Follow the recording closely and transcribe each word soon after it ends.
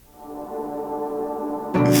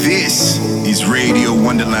This is Radio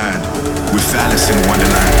Wonderland with Alice in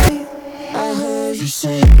Wonderland. I heard you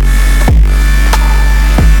say.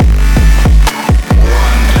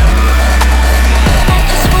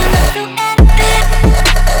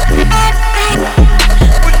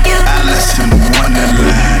 Alice in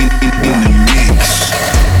Wonderland in the mix.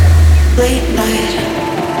 Late night,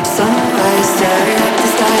 sunrise, staring at the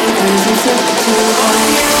sky, losing sight too high.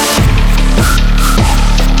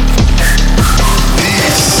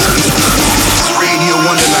 This is Radio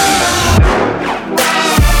Wonderland.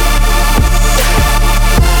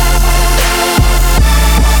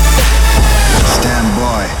 Stand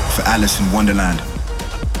by for Alice in Wonderland.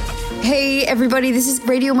 Hey everybody, this is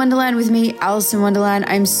Radio Wonderland with me, Alice in Wonderland.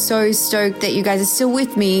 I'm so stoked that you guys are still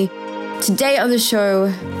with me. Today on the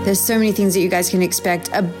show, there's so many things that you guys can expect.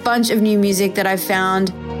 A bunch of new music that I've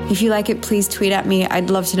found. If you like it, please tweet at me. I'd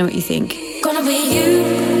love to know what you think. Gonna be you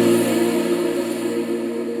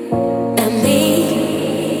and me.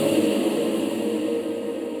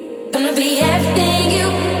 Gonna be everything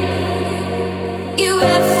you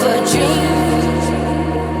ever dreamed.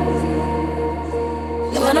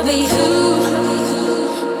 Gonna be who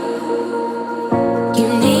you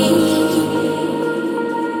need.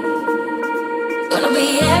 Gonna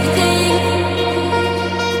be everything.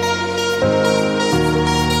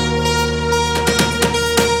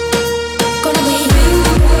 Gonna be you.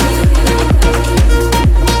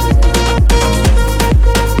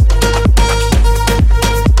 Gonna be you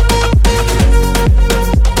and me.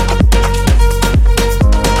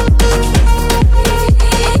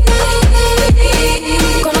 Gonna be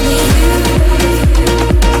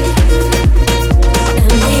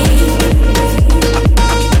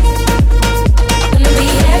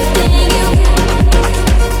everything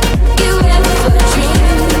you ever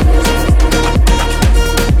dreamed.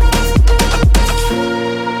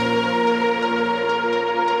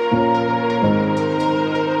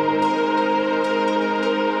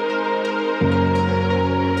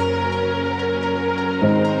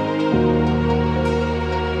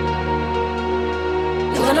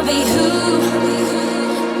 Gonna be who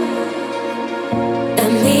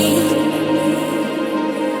and me.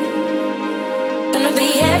 Gonna be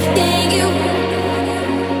everything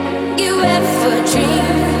you ever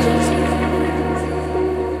dreamed.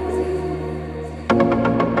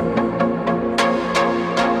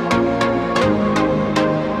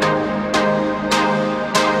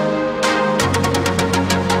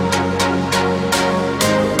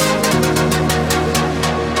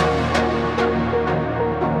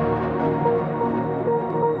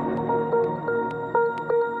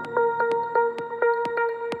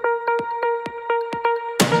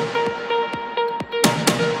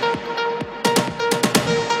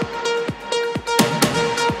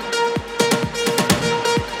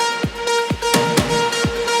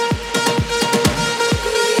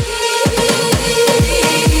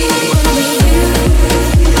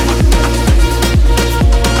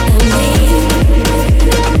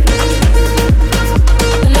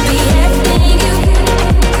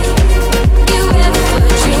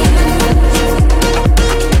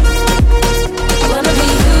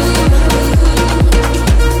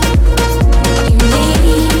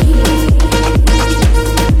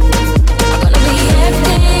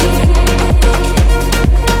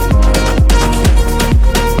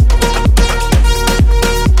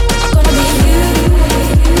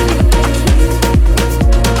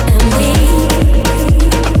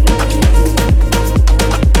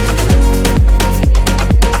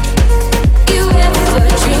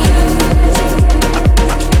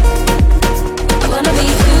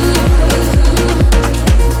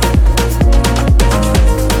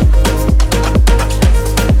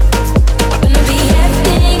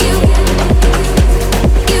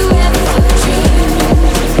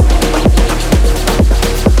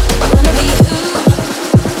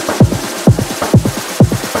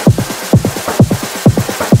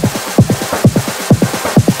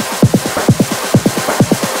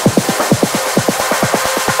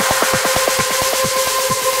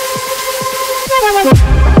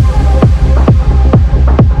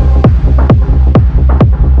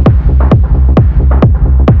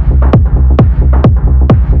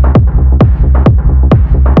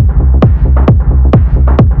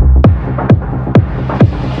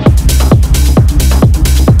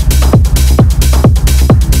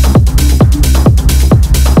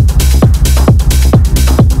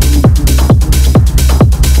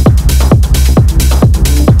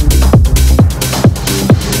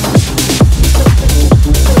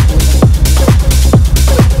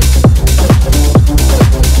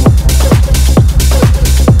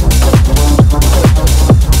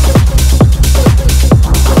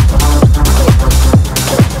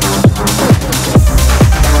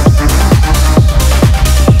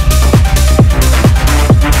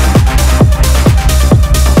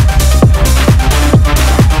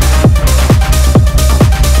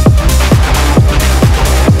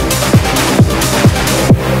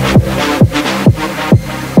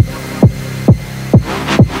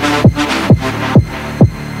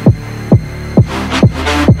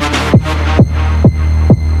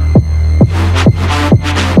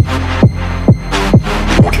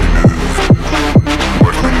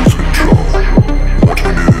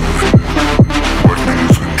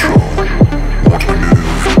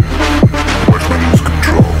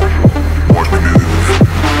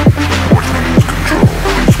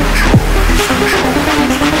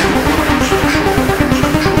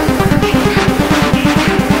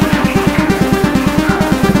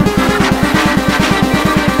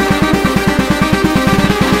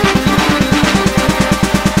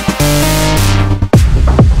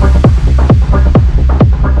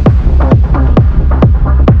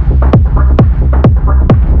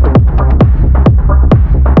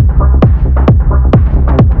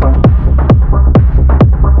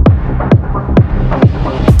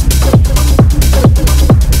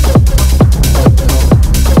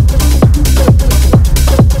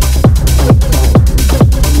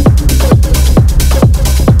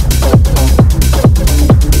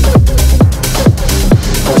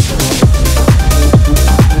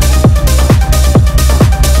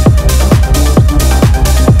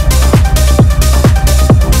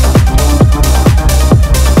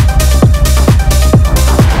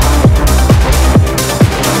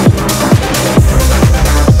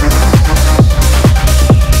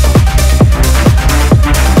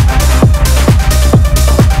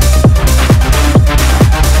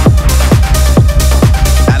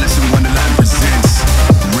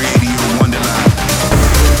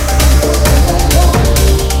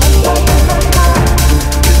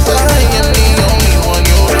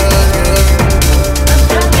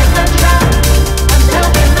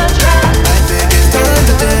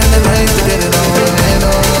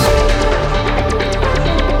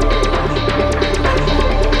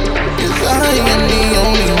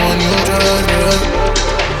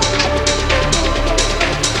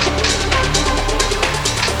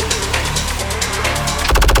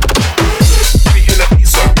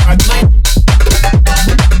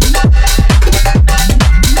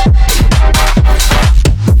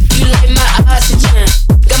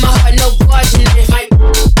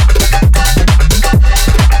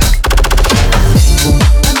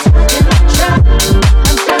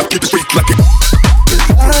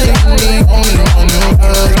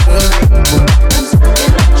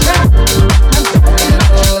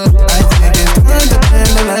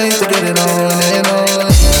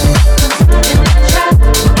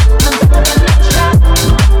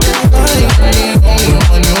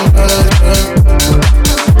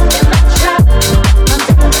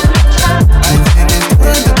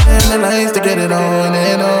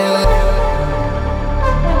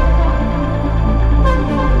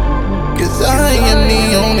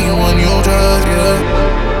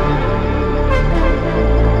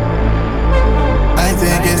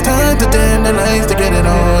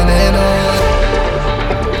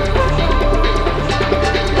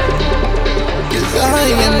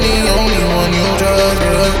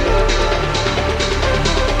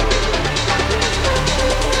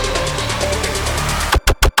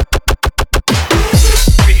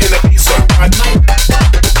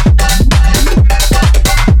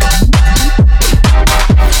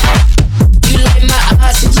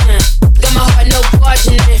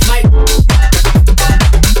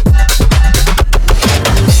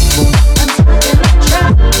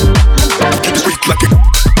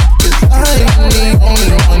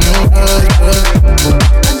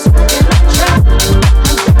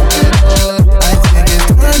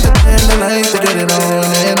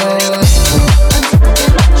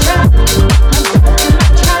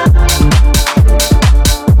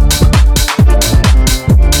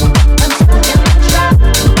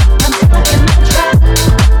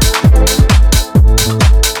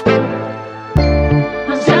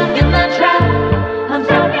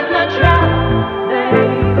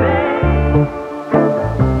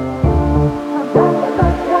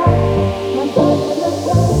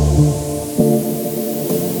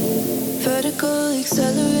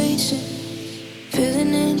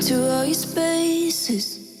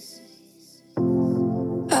 pieces.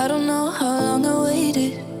 I don't know how long I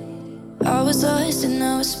waited. I was lost and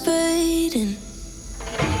I was fading.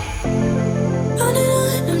 On and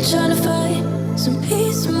on, I'm trying to find some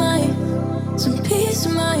peace of mind, some peace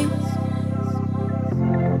of mind.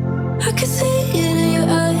 I can see it in your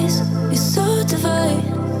eyes. You're so divine,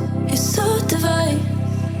 you're so divine,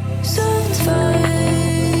 so divine.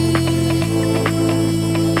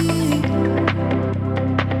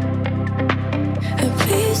 A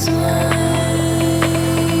peace of mind.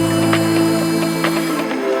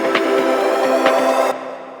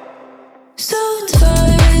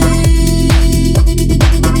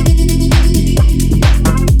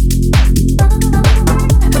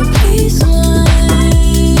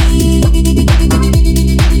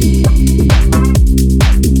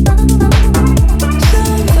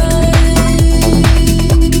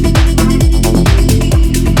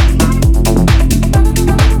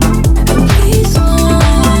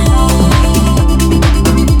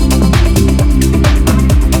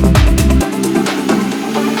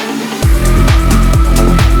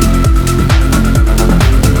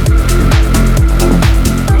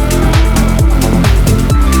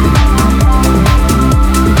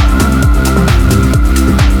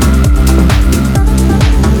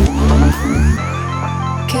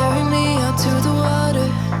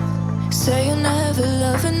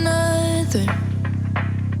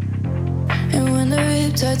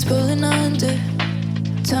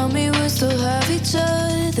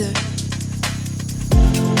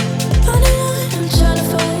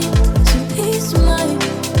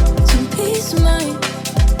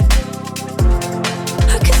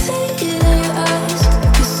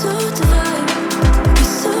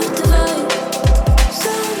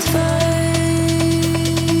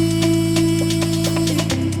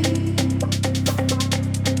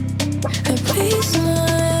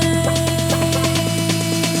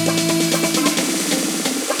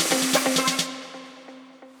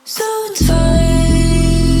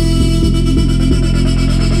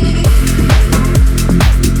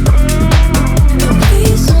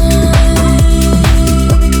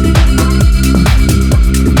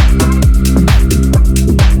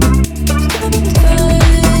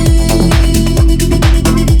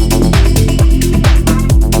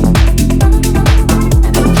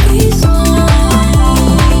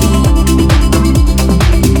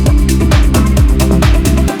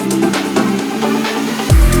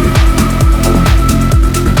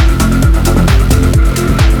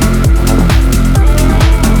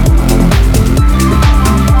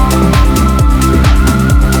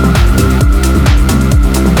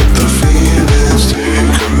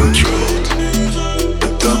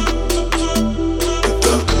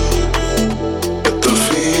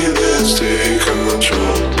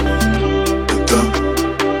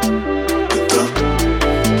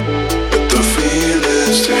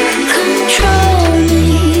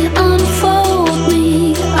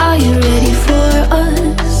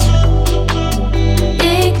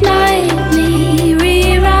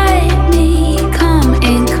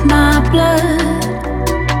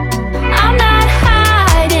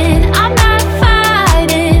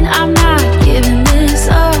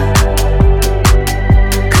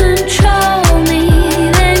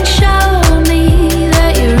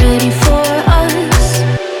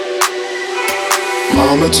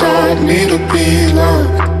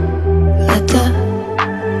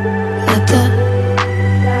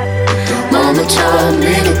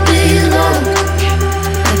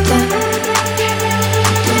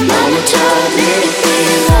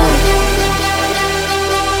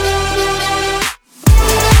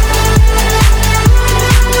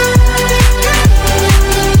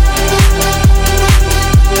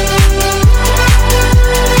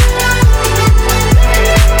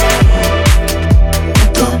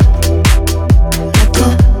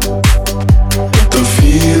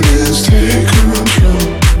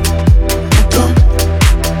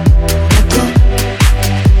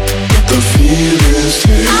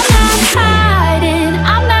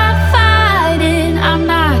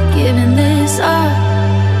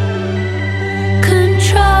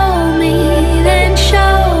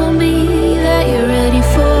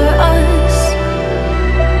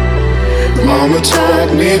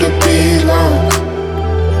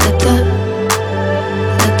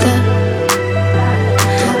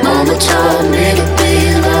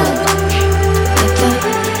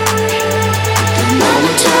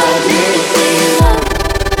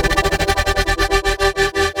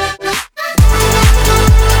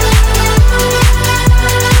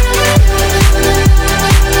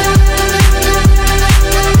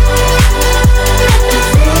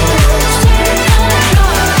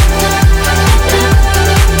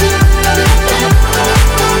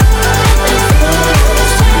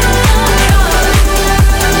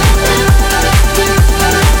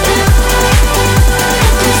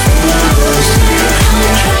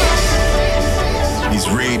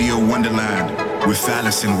 Radio Wonderland with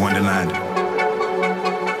Alice in Wonderland.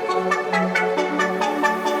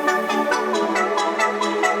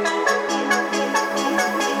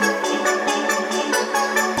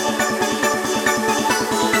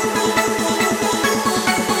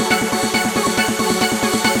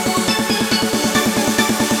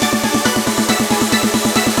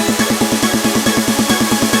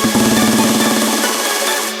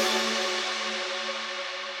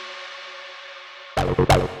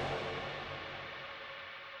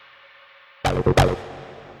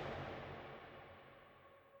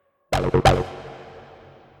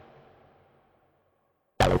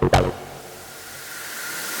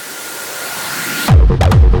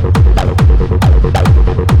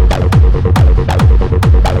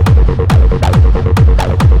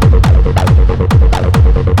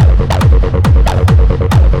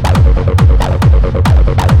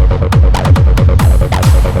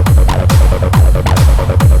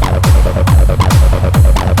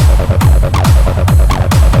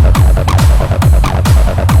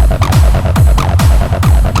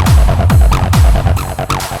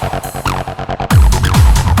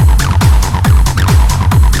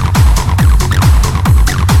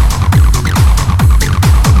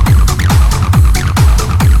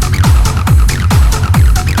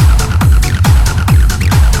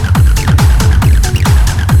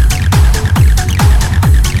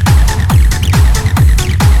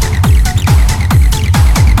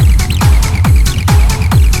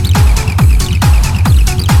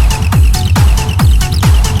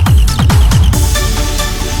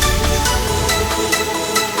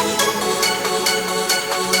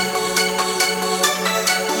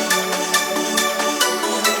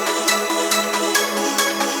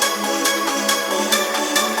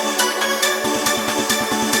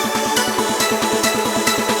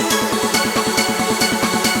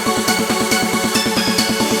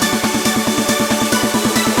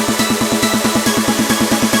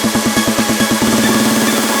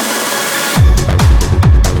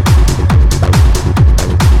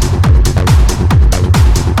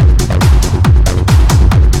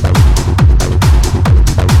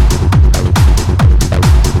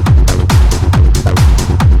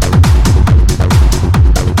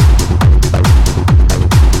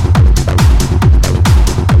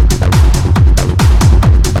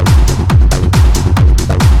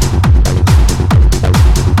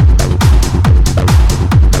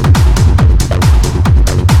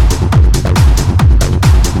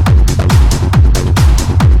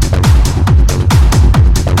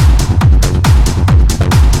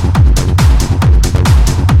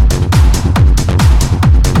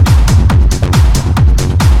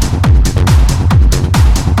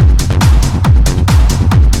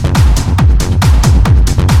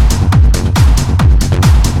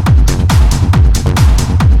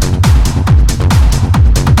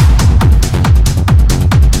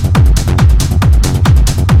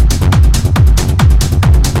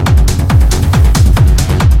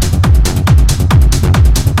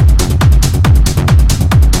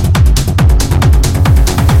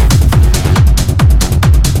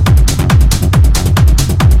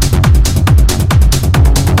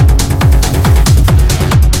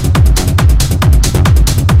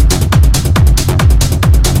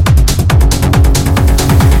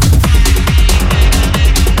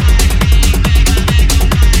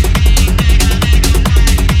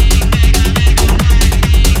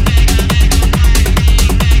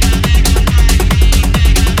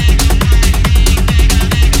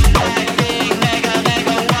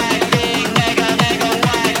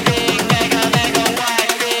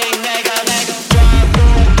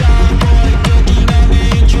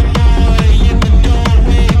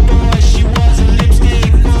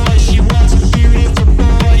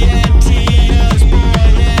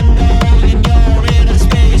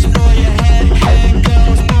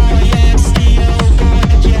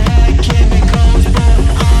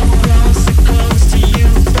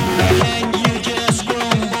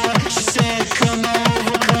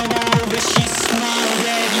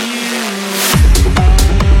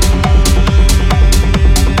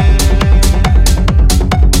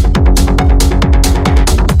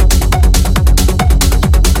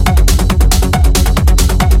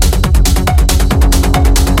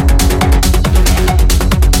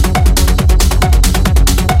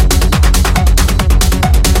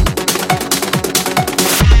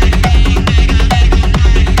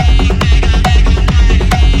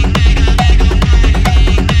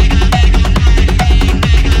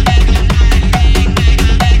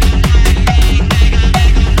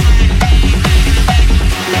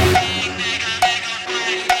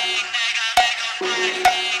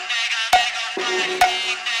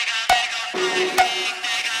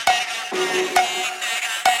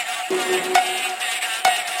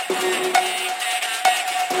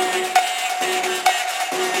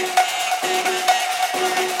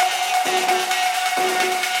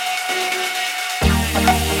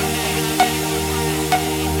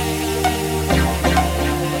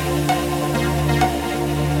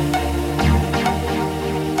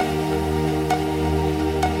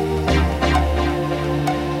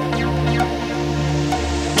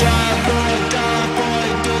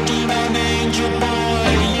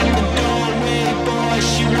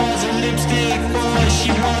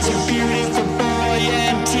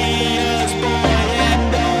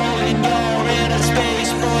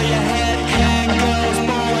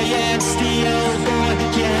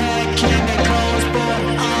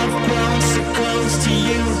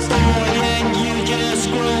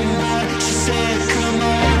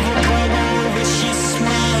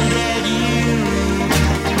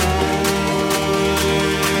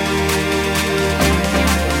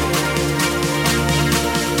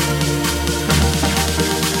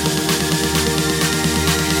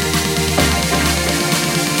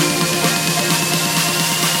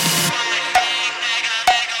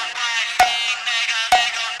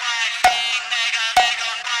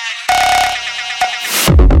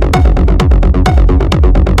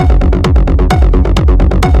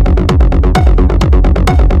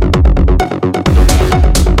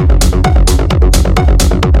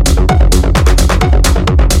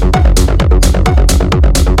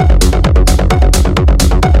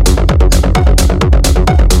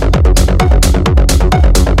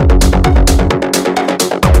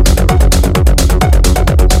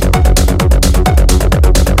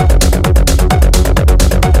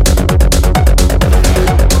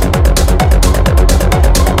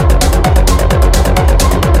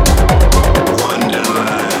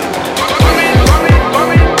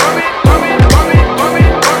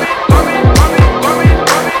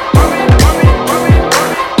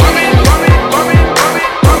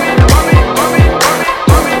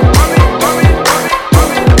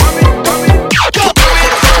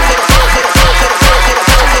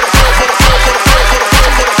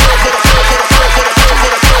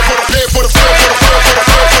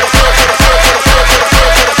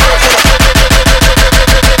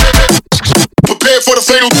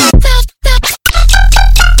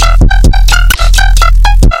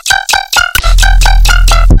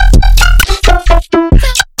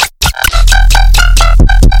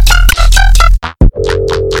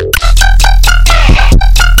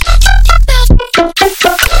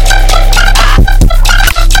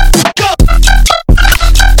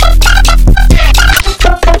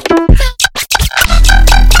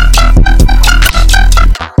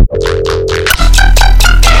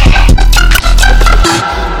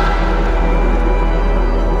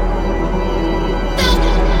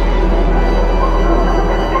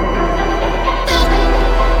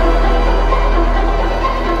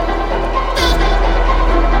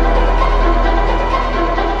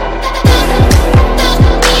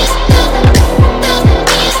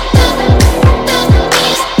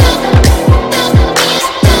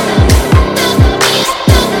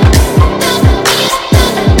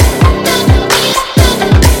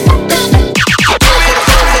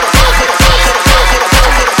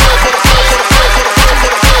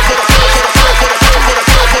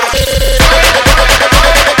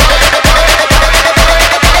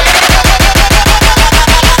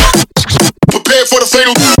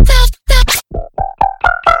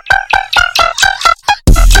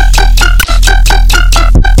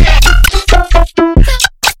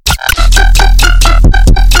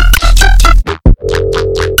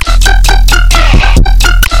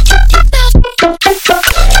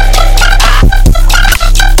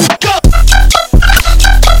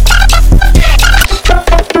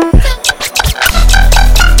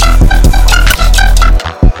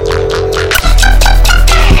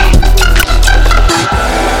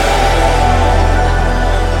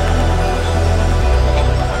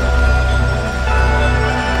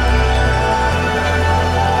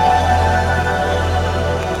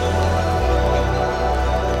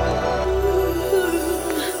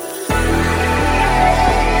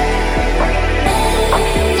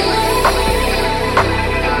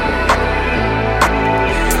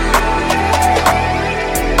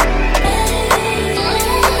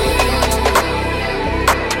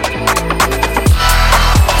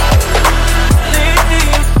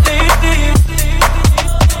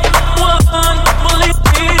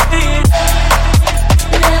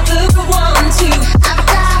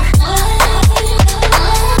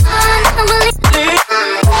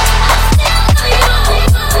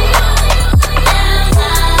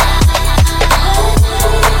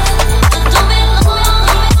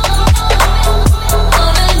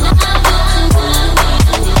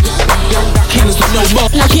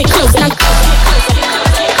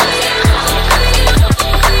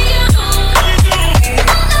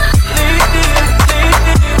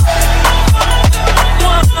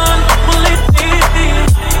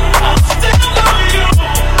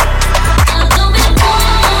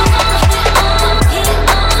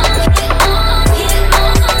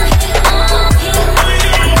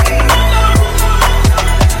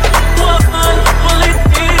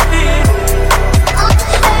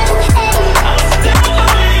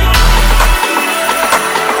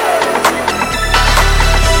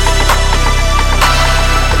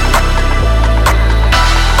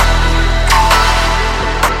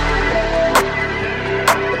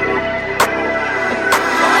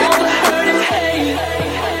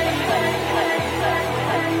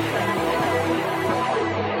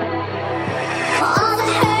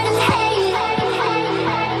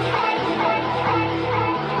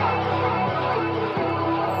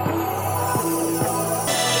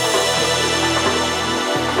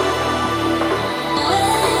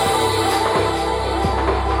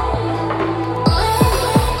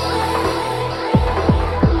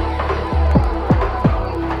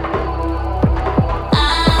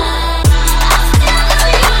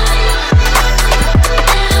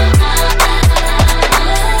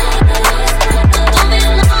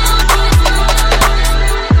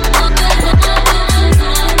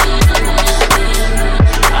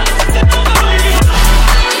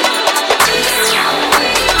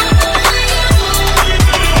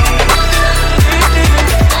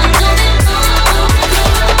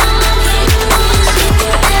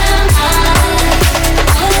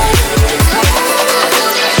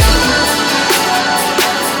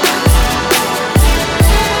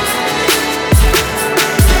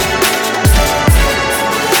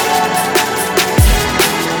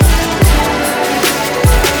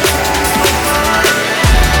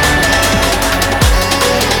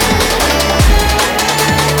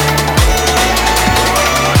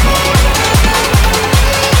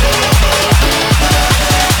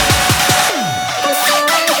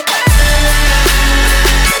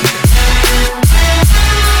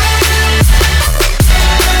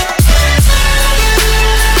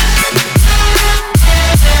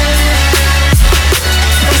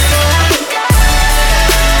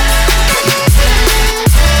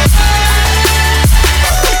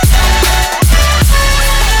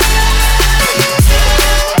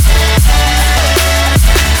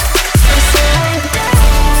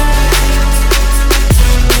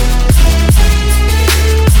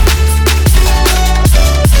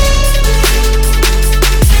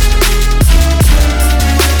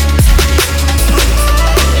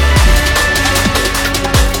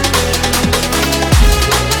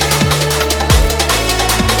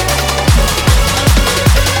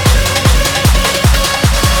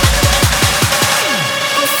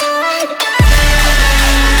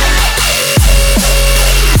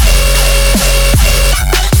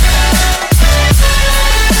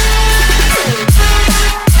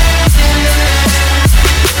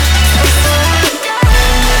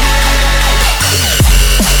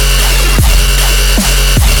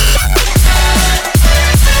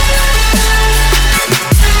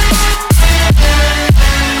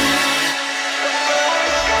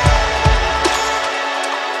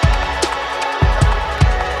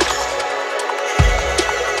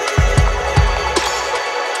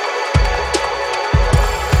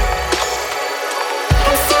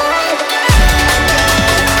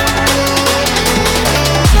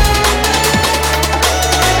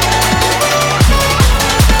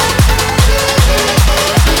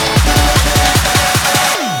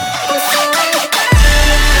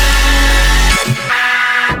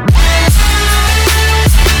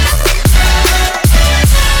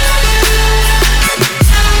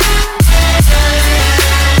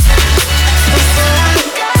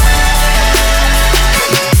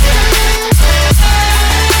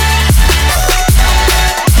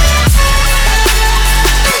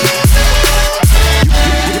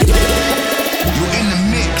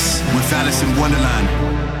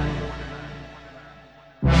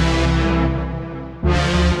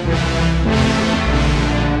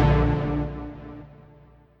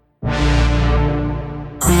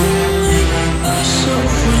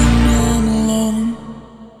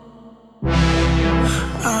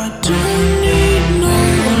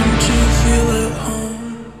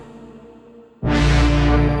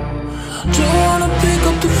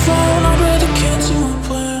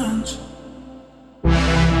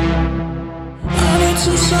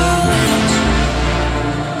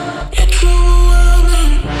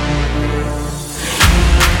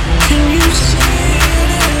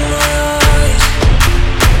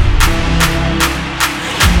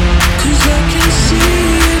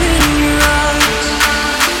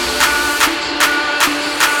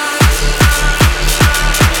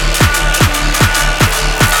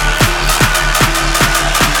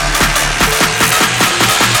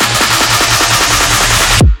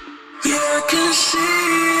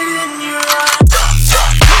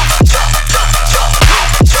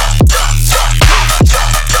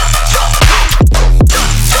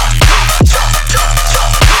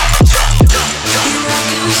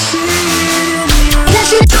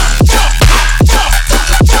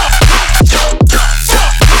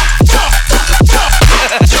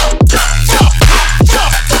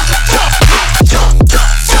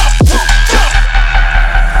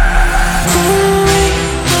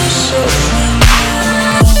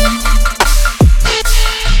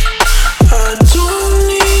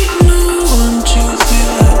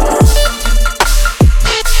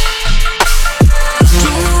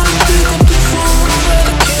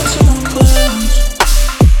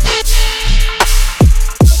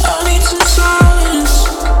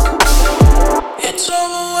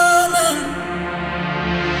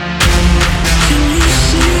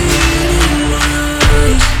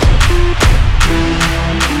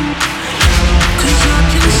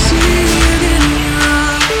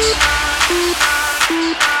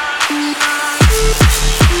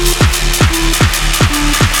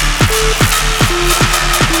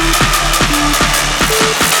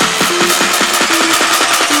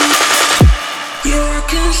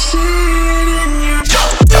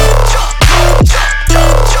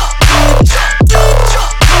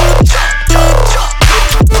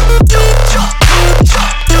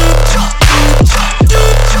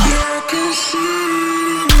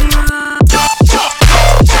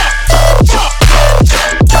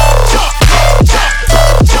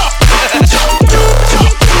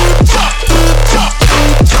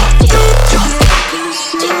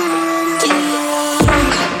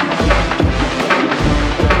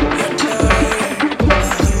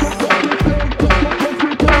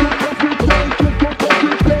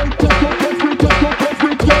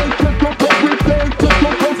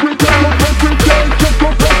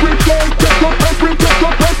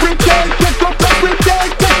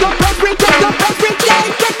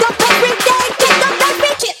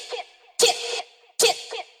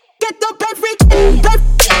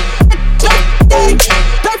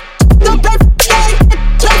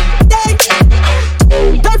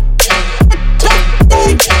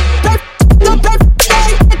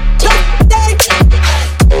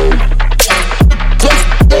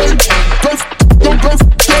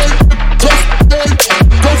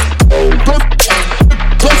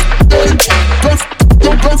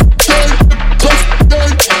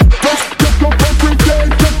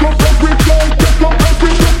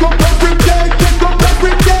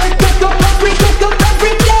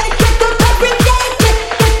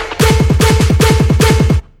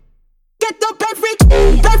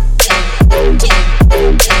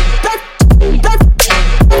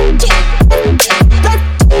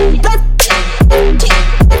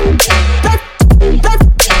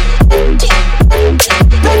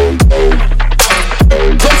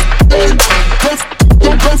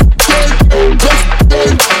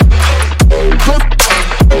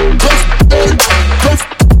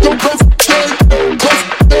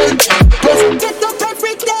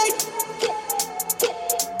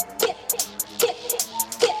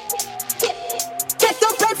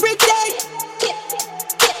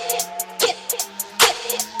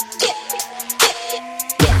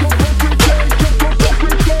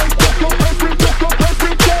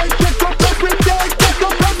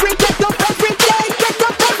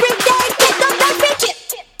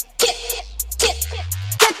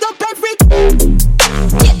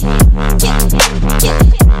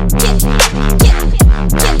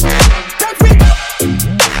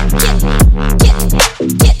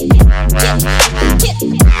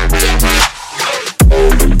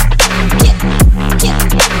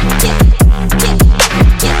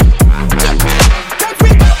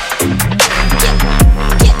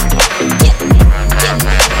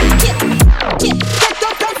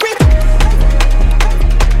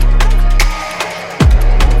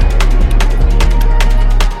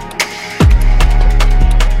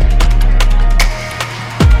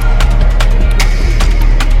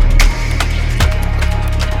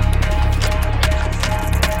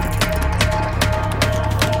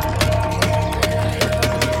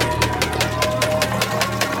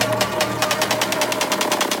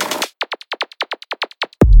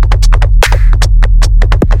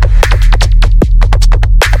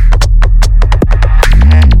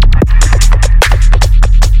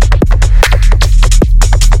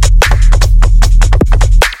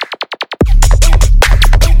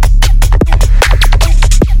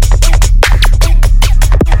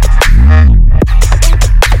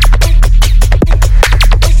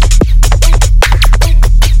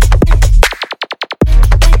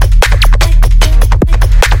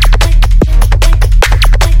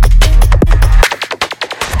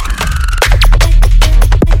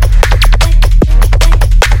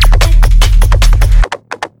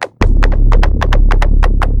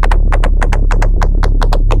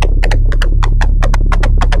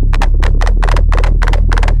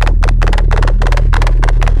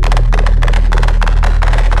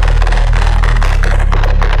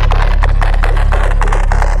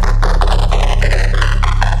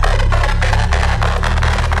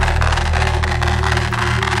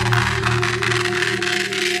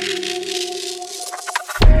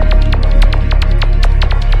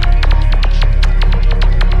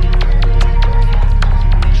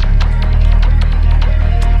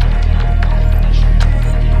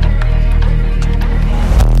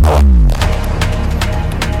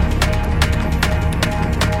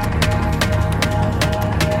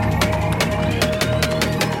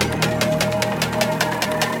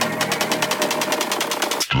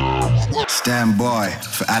 by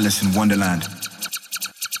for Alice in Wonderland.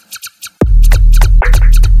 Change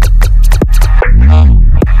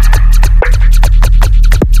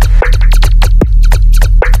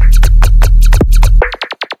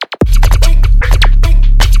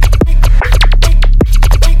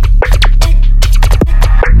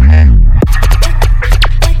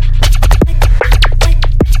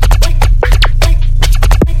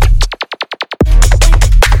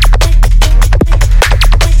it,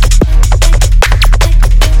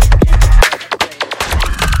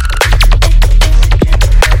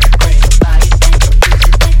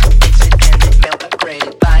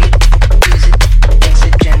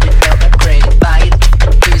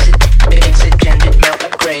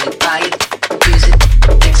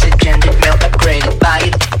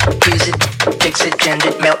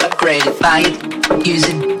 melt, upgrade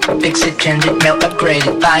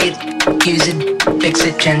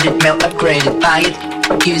it, buy it,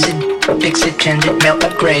 use it, fix it, change it, melt,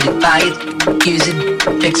 upgrade it, buy it, use it,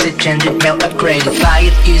 fix it, change it, melt, upgrade it, buy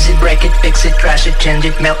it, use it, break it, fix it, crash it, change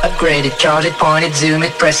it, melt, upgrade it, chart it, point it, zoom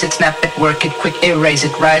it, press it, snap it, work it, quick erase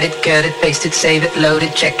it, write it, cut it, paste it, save it, load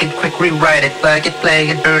it, check it, quick rewrite it, plug it, play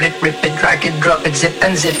it, burn it, rip it, drag it, drop it, zip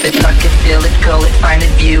and zip it, lock it, fill it, call it, find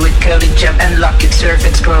it, view it, code it, jump and lock it, surf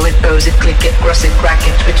it, scroll it, pose it, click it, cross it, crack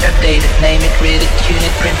it, switch, update it, name it, read it, tune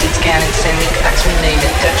it, print it, scan it, send it, fax, rename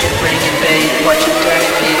it, touch it, bring it, pay it, watch it, turn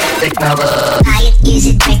it, leave it, technology. Buy it, use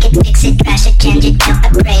it, break it, fix it, crash it, change it, melt,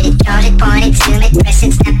 upgrade it, chart it, point it, zoom it, press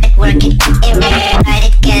it, snap it, work it, erase it, write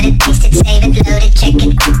it, cut it, paste it, save it, load it, check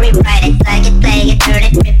it, rewrite it, plug it, play it, turn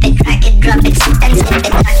it, rip it, drag it, drop it, zip and zip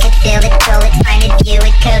it, lock it, fill it, call it, find it, view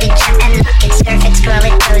it, code it, jump and lock it, surf it, scroll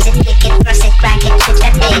it, pose it, click it, cross it, crack it, switch,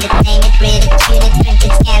 update it, name it, read it, tune it, print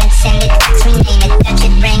it, scan it, send it, fax, rename it, touch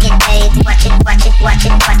it, bring it, pay it, watch it, watch it, watch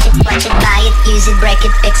it, watch it, watch it, buy it, use it, break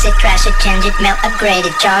it, fix it, crash it, change it, melt, upgrade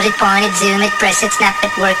it, chart it, point it, zoom it, press it, snap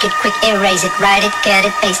it, work it, quick erase it, write it, cut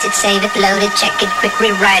it, paste it, save it, load it, check it, quick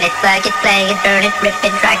rewrite it, plug it, play it, burn it, rip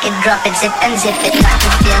it, drag it, drop it, zip and zip it, lock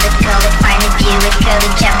it, fill it, call it, find it, view it, code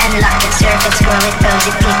it, jump and lock it, surf it, scroll it, pose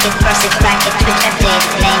it, click it, cross it, crack it, switch, update it,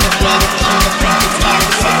 name it, read it, tune it, print it, scan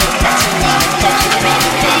it, send it, fax it, name it, touch it, bring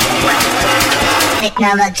it, pay it, watch it,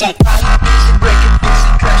 technologic. Break it, fix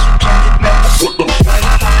it, crash it, change it, melt, upgrade it, buy it, use it, write it, cut it, save it, load it, check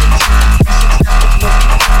it, rewrite it, plug it, play it, burn it, rip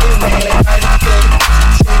it, drag it, drop it, zip and zip it, lock it,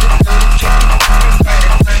 fill it, call it, find it, view it, code it,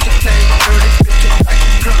 jump and lock it, surf it, scroll it, pose it,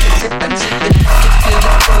 click it, cross it, crack it, switch, update it,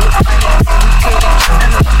 name it, read it, send it,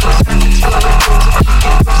 press it, click it, bring it,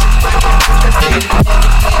 watch it,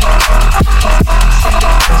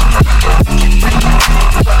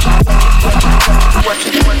 watch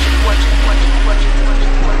it, watch it, watch it, watch it, watch it, watch it, watch it, watch it, watch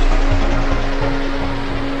it, watch it.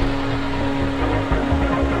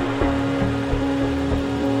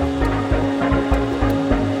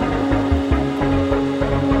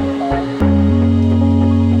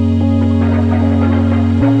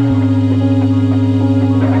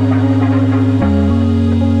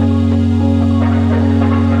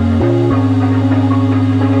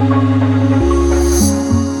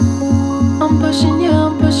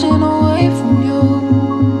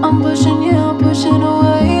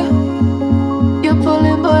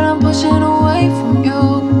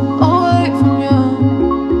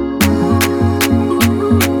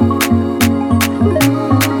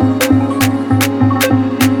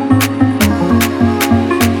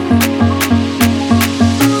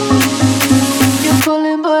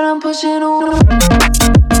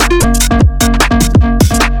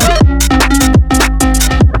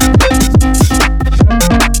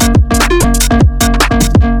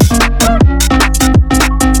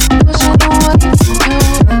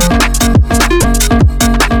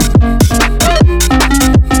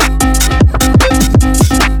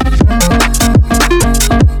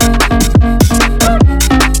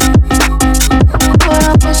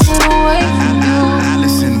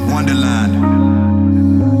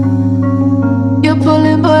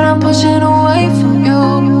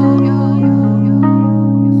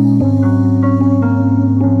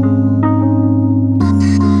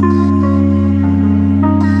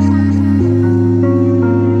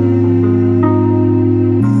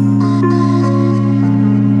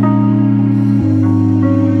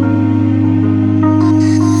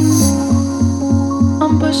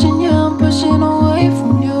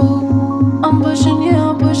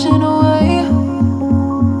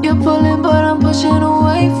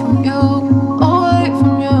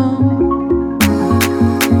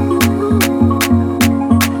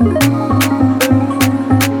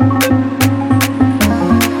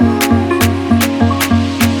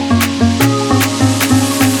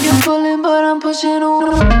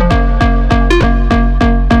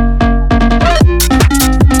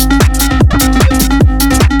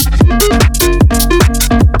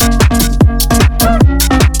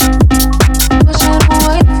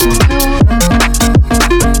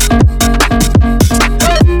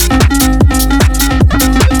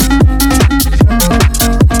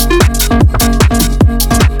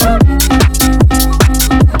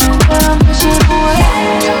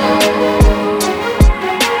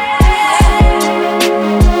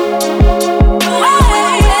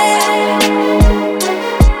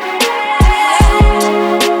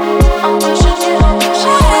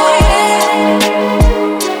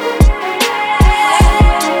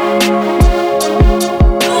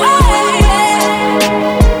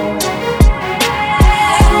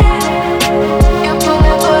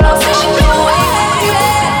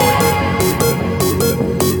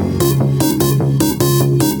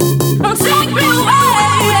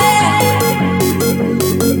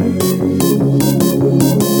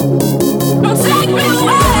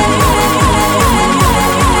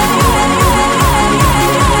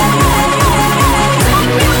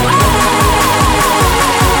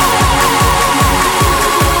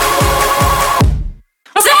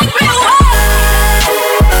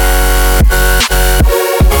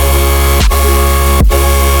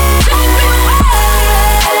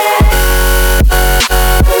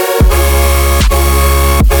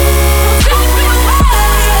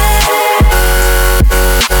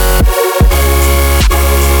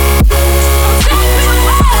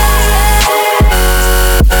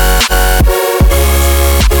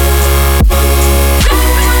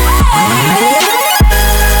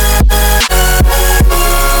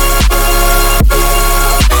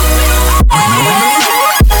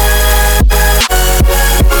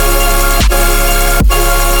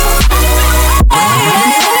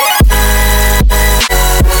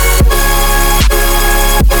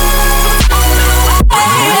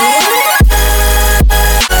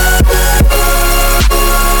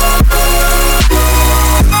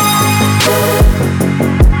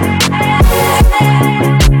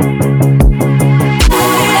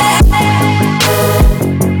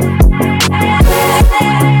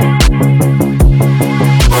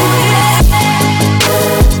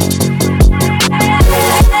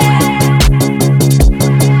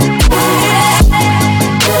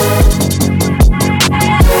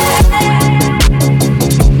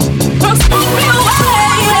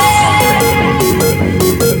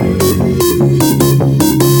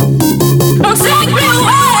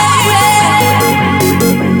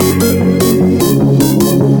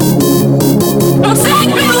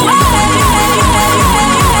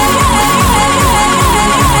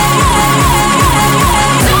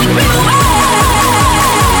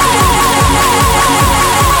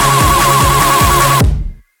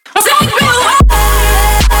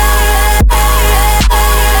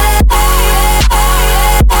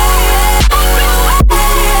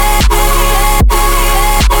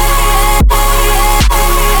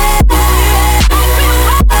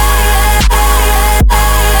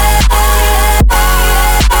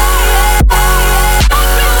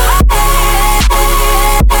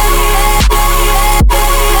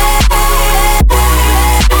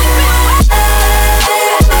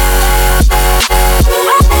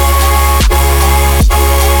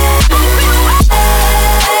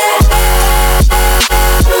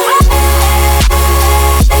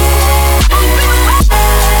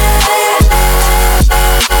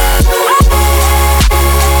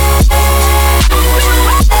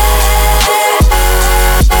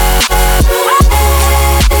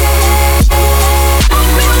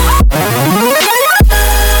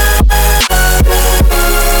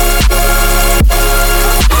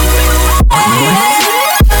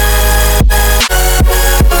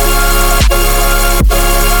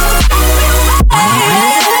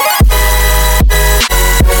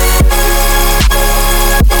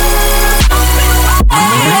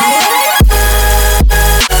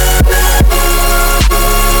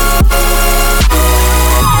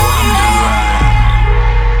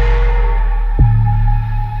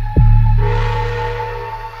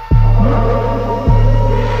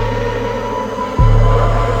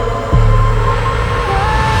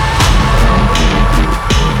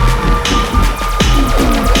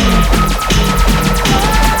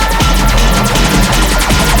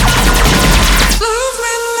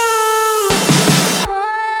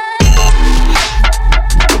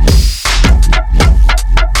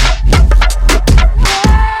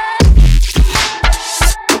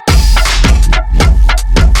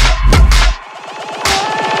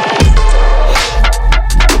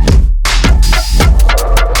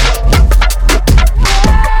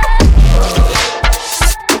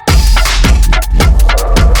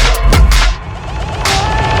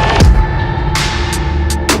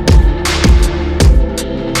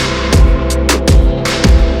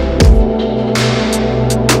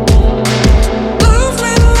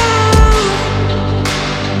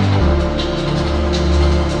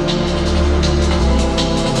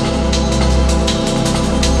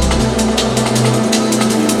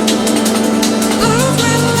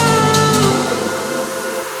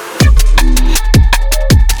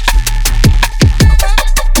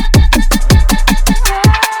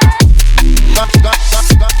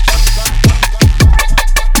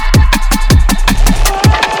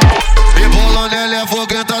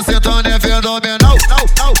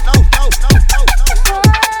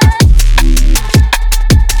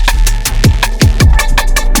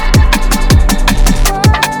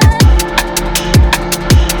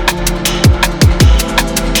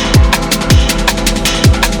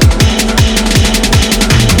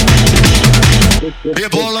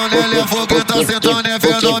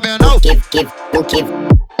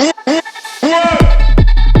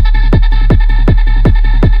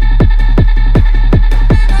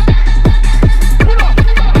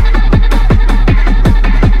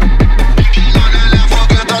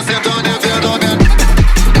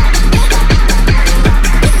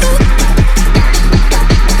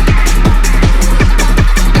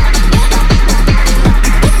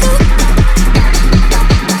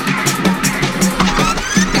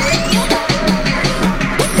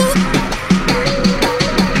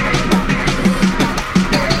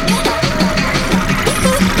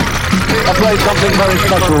 Something very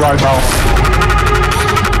special right now.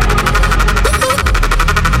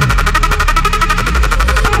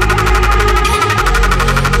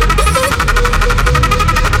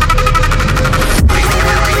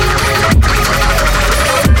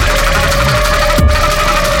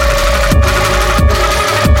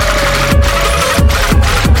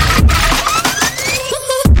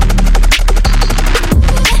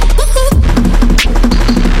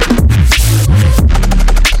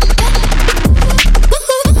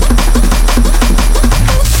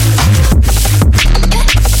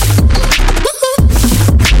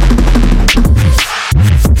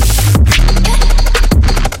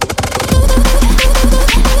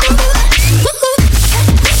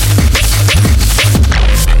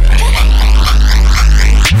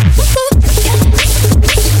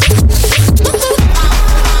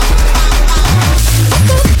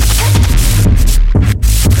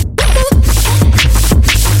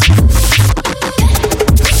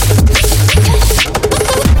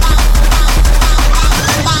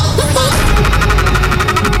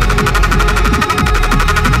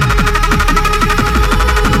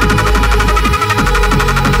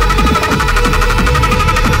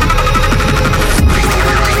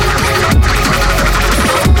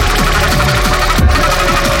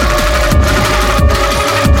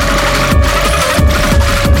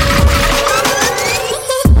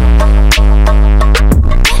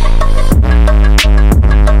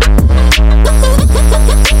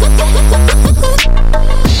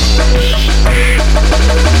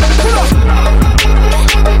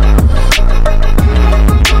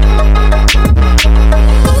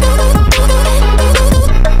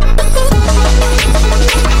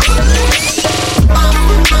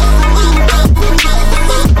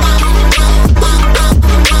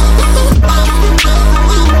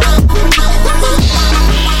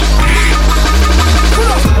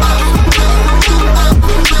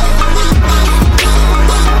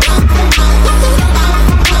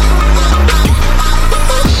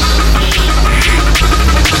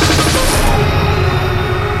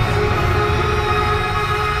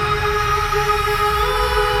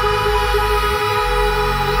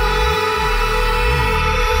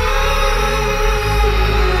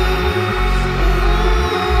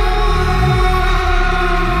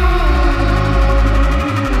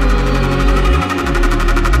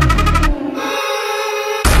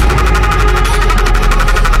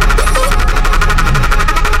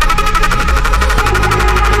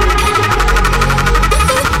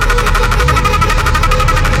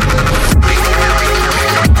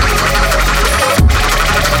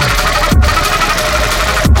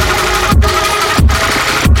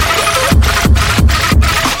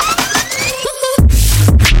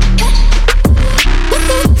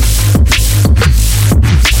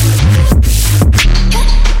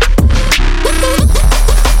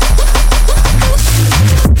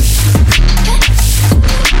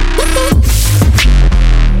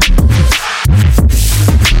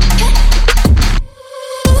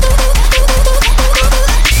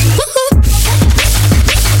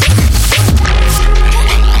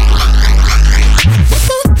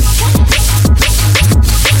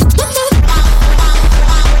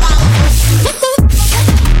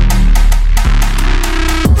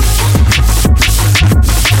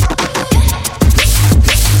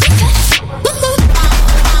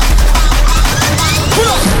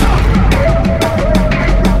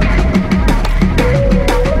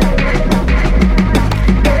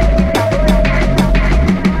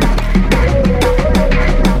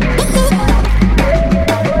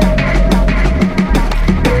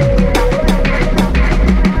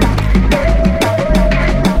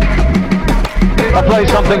 play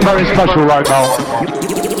something very special right now.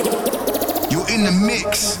 You're in the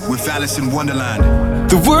mix with Alice in Wonderland.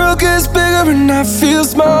 The world gets bigger and I feel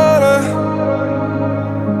smarter.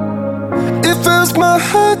 It fills my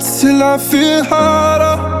heart till I feel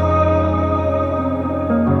harder.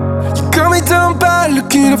 You got me down bad,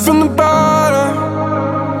 looking up from the bottom.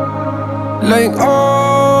 Like,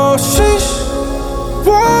 oh, sheesh,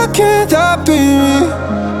 why can't that be me?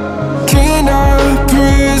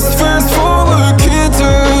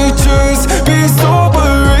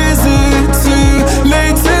 sober? Is it too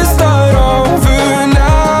late to start over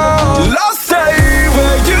now? I'll stay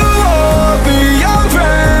where you want me, I'm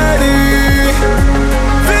ready.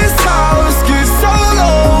 This house gets so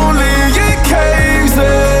lonely, it caves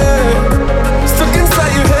in. Stuck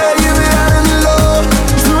inside your head, you've been out in the low.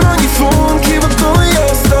 Turn on your phone, keep up doing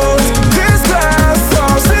your stuff. This glass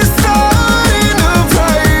house is starting to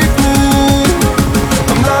break me.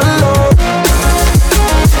 I'm not alone.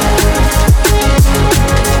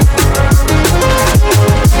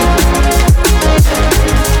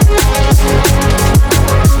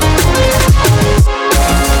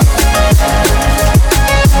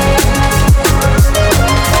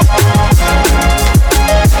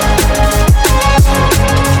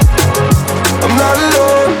 I'm not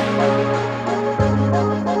alone.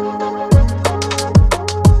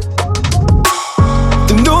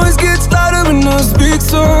 The noise gets louder when I speak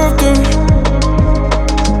softer.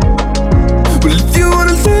 Well, if you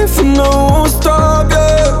wanna leave, then I won't stop,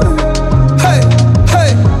 yeah. Hey,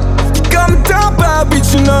 hey, you got me down by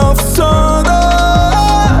reaching out for something.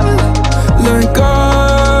 Like,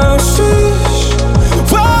 oh, sheesh,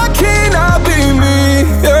 why can't I be me?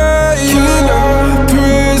 Yeah, can I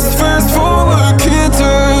press fast forward? Can't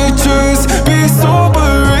I just be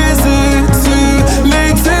sober? Is it too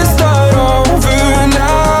late to start over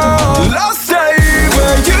now? I'll stay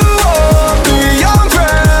where you want me, I'm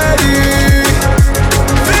ready.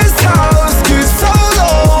 This house gets so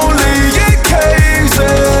lonely, it caves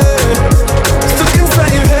in. Stuck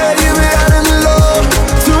inside your head, you've been out in the low.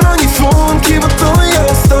 Turn on your phone, keep up doing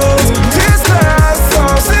your stuff. This last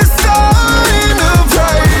house is starting to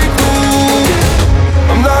break me.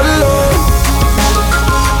 I'm not alone.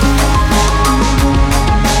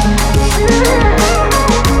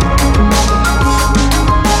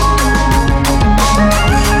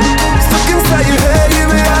 Stuck inside your head, you've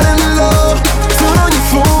been out in the low. Turn on your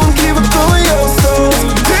phone, keep up doing your stuff.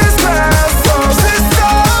 This last house is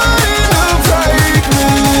starting to break me.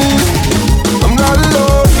 I'm not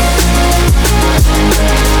alone.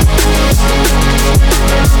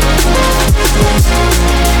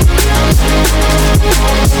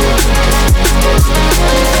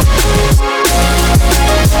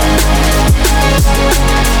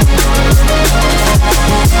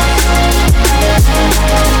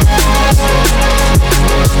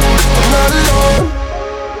 I'm not alone.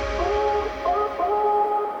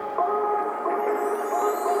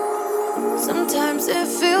 Sometimes it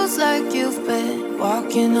feels like you've been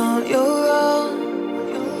walking on your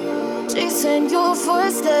own, chasing your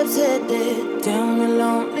footsteps headed down a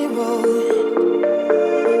lonely road.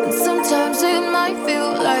 And sometimes it might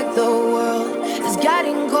feel like the world is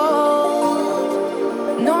getting cold.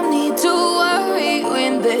 No need to worry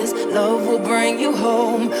when this love will bring you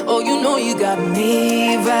home. Oh, you know you got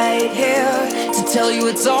me right here to tell you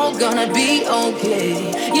it's all gonna be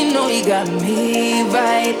okay. You know you got me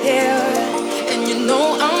right here, and you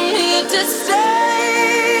know I'm here to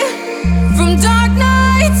stay. From dark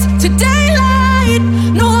nights to daylight,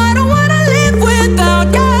 no, I don't wanna live without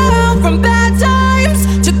you. From bad times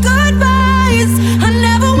to good vibes, I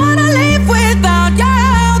never wanna leave without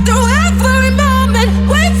you. Through every moment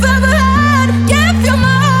we've ever had, give you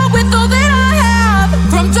my all with all that I have.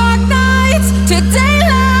 From dark nights to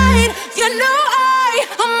daylight, you know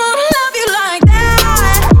I'm gonna love you like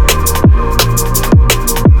that.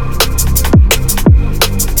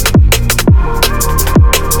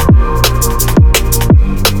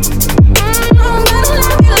 I'm gonna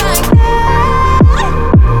love you like that.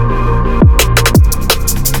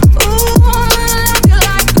 Ooh, I'm gonna love you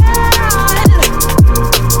like that.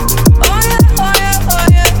 Oh yeah, oh yeah, oh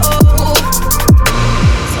yeah, oh.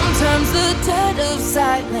 Sometimes the dead of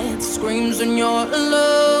silence screams when you're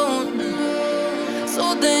alone. So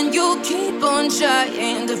then you keep on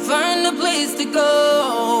trying to find a place to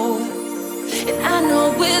go. And I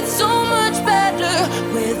know it's so much better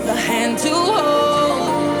with a hand to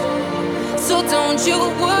hold. So don't you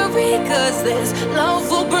worry, cause this love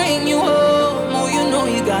will bring you home. Oh, you know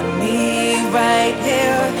you got me right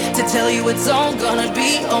here to tell you it's all gonna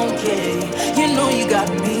be okay. You know you got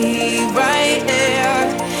me right here,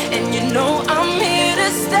 and you know I'm here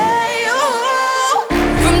to stay. Oh,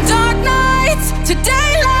 from dark nights to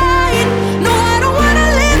daylight, no, I don't wanna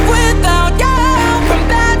live without you. From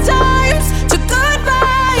bad times to good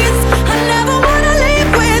vibes, I never wanna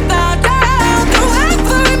leave without you. Through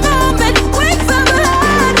every moment we've ever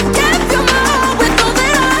had, give you my all with all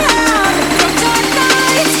that I have. From dark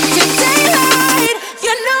nights to daylight,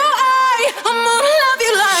 you know I'm gonna love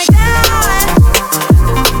you like that.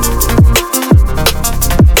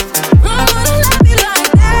 I'm gonna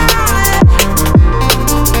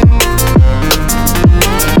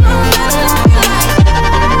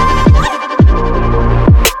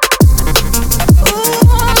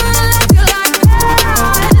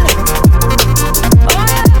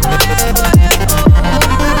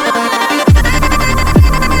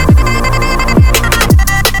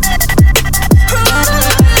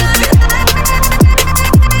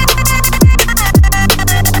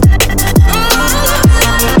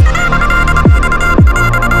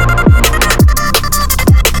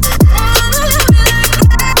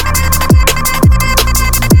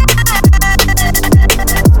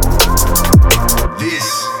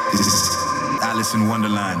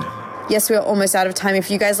Yes, we're almost out of time.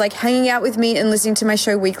 If you guys like hanging out with me and listening to my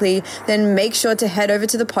show weekly, then make sure to head over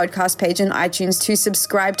to the podcast page on iTunes to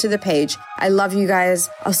subscribe to the page. I love you guys.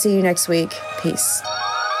 I'll see you next week. Peace.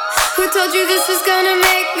 Who told you this was gonna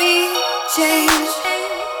make me change?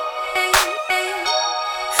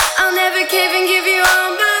 I'll never give and give you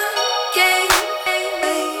all